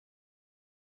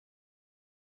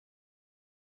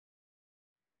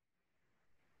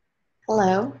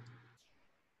Hello,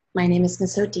 my name is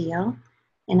Ms. Odile,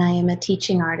 and I am a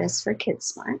teaching artist for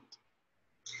KidSmart.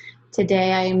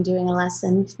 Today I am doing a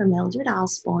lesson for Mildred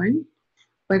Osborne.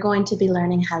 We're going to be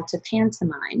learning how to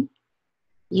pantomime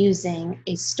using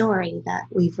a story that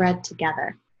we've read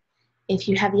together. If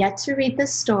you have yet to read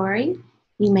this story,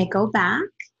 you may go back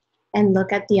and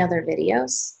look at the other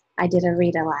videos. I did a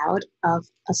read aloud of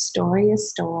A Story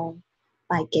is Told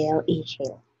by Gail E.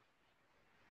 Hale.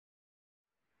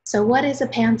 So what is a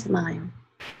pantomime?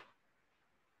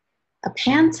 A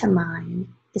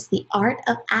pantomime is the art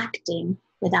of acting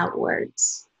without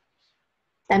words.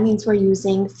 That means we're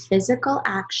using physical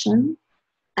action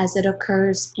as it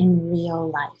occurs in real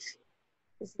life.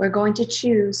 We're going to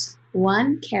choose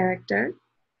one character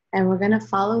and we're going to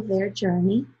follow their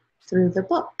journey through the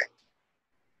book.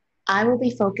 I will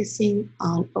be focusing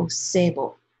on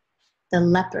Osebo, the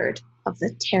leopard of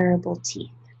the terrible teeth.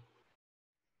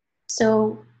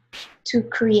 So to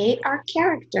create our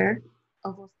character,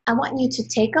 I want you to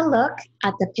take a look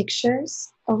at the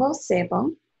pictures of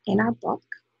Osebo in our book.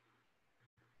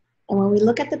 And when we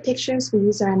look at the pictures, we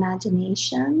use our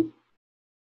imagination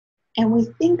and we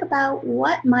think about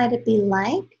what might it be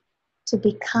like to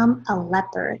become a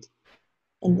leopard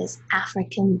in this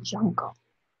African jungle.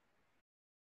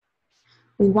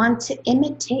 We want to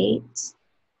imitate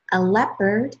a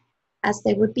leopard as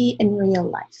they would be in real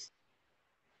life.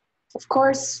 Of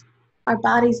course, our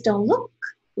bodies don't look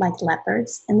like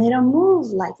leopards and they don't move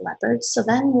like leopards, so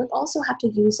then we also have to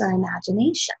use our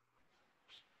imagination.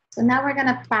 So now we're going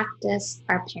to practice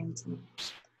our pantomime.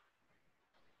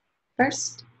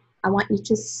 First, I want you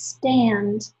to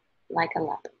stand like a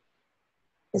leopard.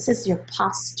 This is your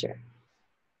posture.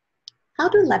 How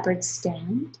do leopards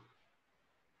stand?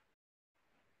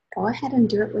 Go ahead and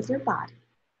do it with your body.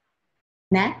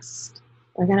 Next,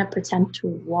 we're going to pretend to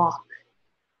walk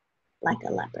like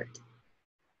a leopard.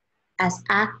 As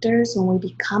actors, when we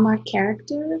become our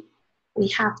character, we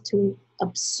have to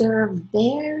observe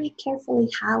very carefully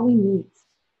how we move.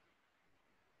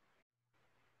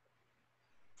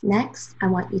 Next, I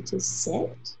want you to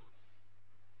sit.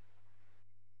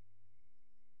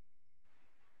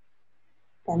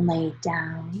 Then lay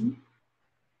down.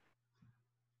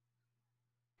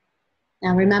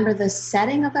 Now remember, the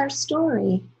setting of our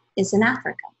story is in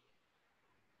Africa.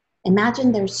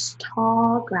 Imagine there's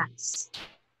tall grass.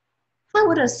 How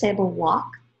would Osebo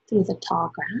walk through the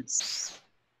tall grass?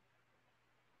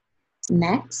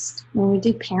 Next, when we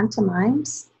do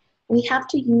pantomimes, we have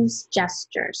to use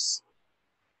gestures.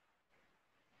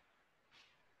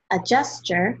 A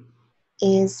gesture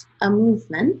is a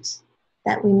movement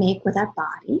that we make with our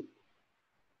body.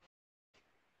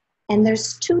 And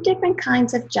there's two different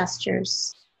kinds of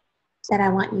gestures that I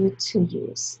want you to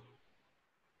use.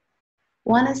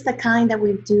 One is the kind that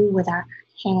we do with our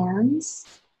hands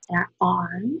and our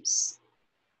arms,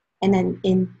 and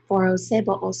then for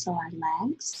Osebo also our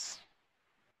legs.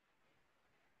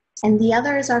 And the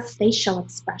other is our facial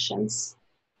expressions.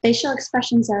 Facial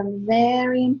expressions are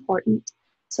very important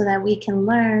so that we can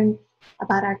learn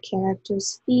about our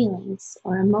character's feelings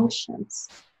or emotions.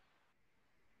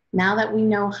 Now that we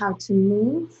know how to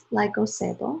move like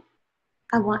Osebo,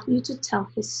 I want you to tell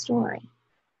his story.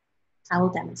 I will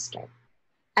demonstrate.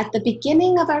 At the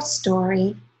beginning of our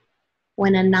story,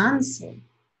 when Anansi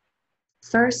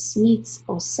first meets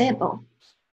Osebo,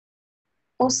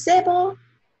 Osebo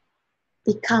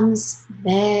becomes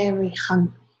very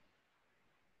hungry.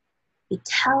 He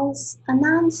tells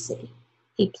Anansi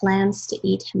he plans to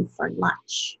eat him for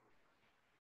lunch.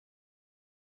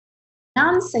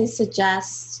 Anansi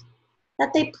suggests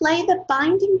that they play the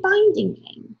binding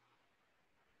game.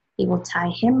 He will tie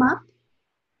him up,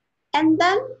 and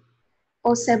then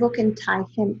Osebo can tie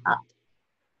him up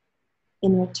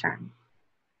in return.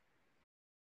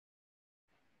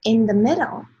 In the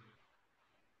middle,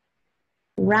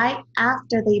 right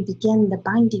after they begin the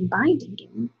binding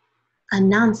game,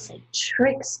 Anansi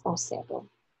tricks Osebo.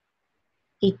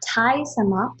 He ties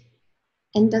him up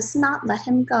and does not let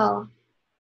him go.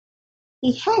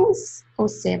 He hangs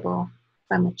Osebo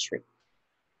from a tree.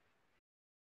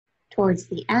 Towards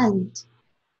the end,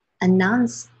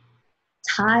 Anansi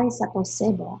ties up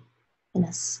Osebo in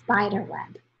a spider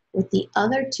web with the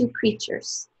other two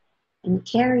creatures and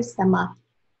carries them up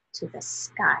to the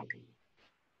sky.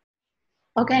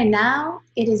 Okay, now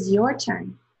it is your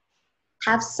turn.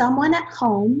 Have someone at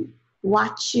home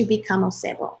watch you become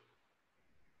Osebo.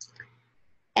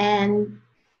 And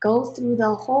go through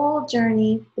the whole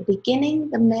journey, the beginning,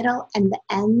 the middle, and the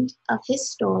end of his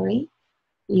story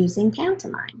using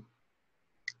pantomime.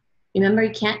 Remember,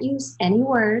 you can't use any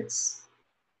words.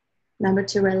 Remember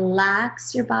to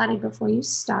relax your body before you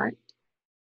start.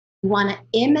 You want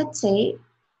to imitate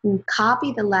and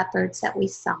copy the leopards that we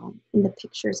saw in the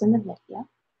pictures in the video.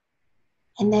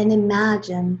 And then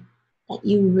imagine that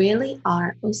you really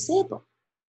are Osebo.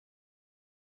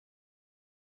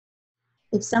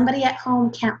 If somebody at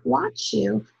home can't watch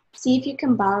you, see if you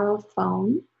can borrow a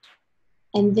phone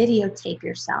and videotape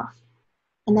yourself.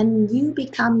 And then you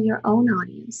become your own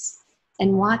audience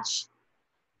and watch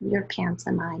your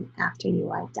pantomime after you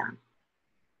are done.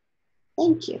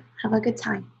 Thank you. Have a good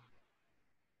time.